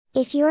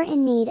If you're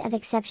in need of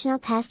exceptional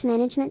pest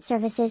management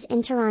services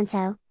in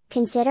Toronto,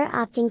 consider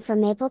opting for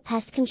Maple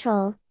Pest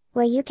Control,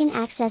 where you can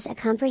access a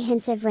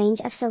comprehensive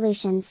range of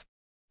solutions.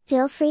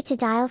 Feel free to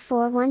dial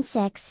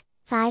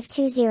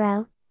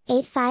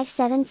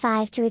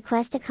 416-520-8575 to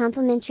request a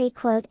complimentary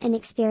quote and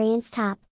experience top